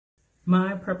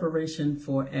My preparation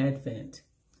for Advent.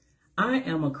 I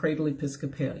am a cradle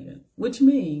Episcopalian, which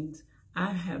means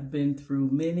I have been through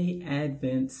many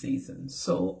Advent seasons,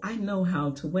 so I know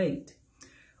how to wait.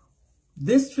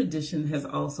 This tradition has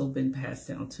also been passed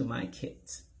down to my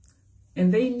kids,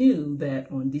 and they knew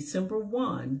that on December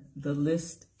 1, the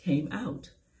list came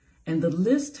out, and the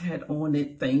list had on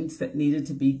it things that needed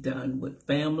to be done with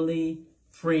family,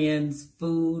 friends,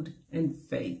 food, and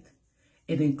faith.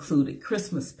 It included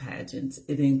Christmas pageants.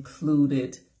 It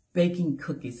included baking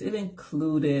cookies. It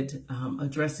included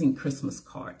addressing Christmas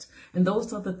cards. And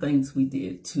those are the things we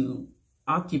did to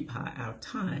occupy our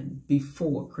time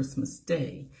before Christmas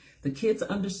Day. The kids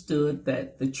understood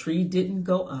that the tree didn't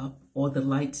go up or the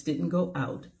lights didn't go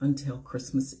out until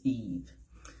Christmas Eve.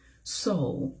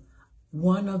 So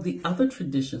one of the other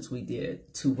traditions we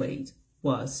did to wait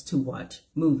was to watch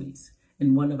movies.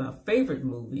 And one of our favorite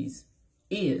movies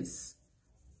is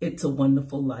It's a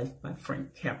Wonderful Life by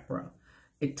Frank Capra.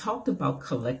 It talked about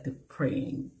collective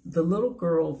praying. The little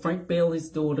girl, Frank Bailey's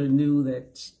daughter, knew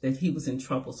that he was in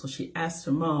trouble. So she asked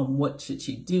her mom, what should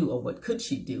she do or what could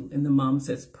she do? And the mom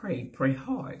says, pray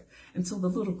hard. And so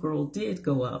the little girl did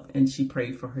go up and she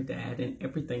prayed for her dad and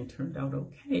everything turned out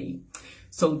okay.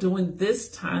 So during this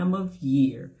time of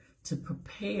year, to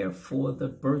prepare for the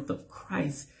birth of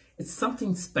Christ, it's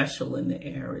something special in the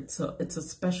air. It's a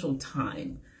special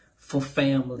time for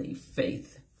family,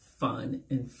 faith, fun,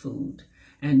 and food.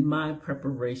 And my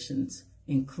preparations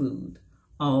include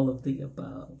all of the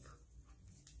above.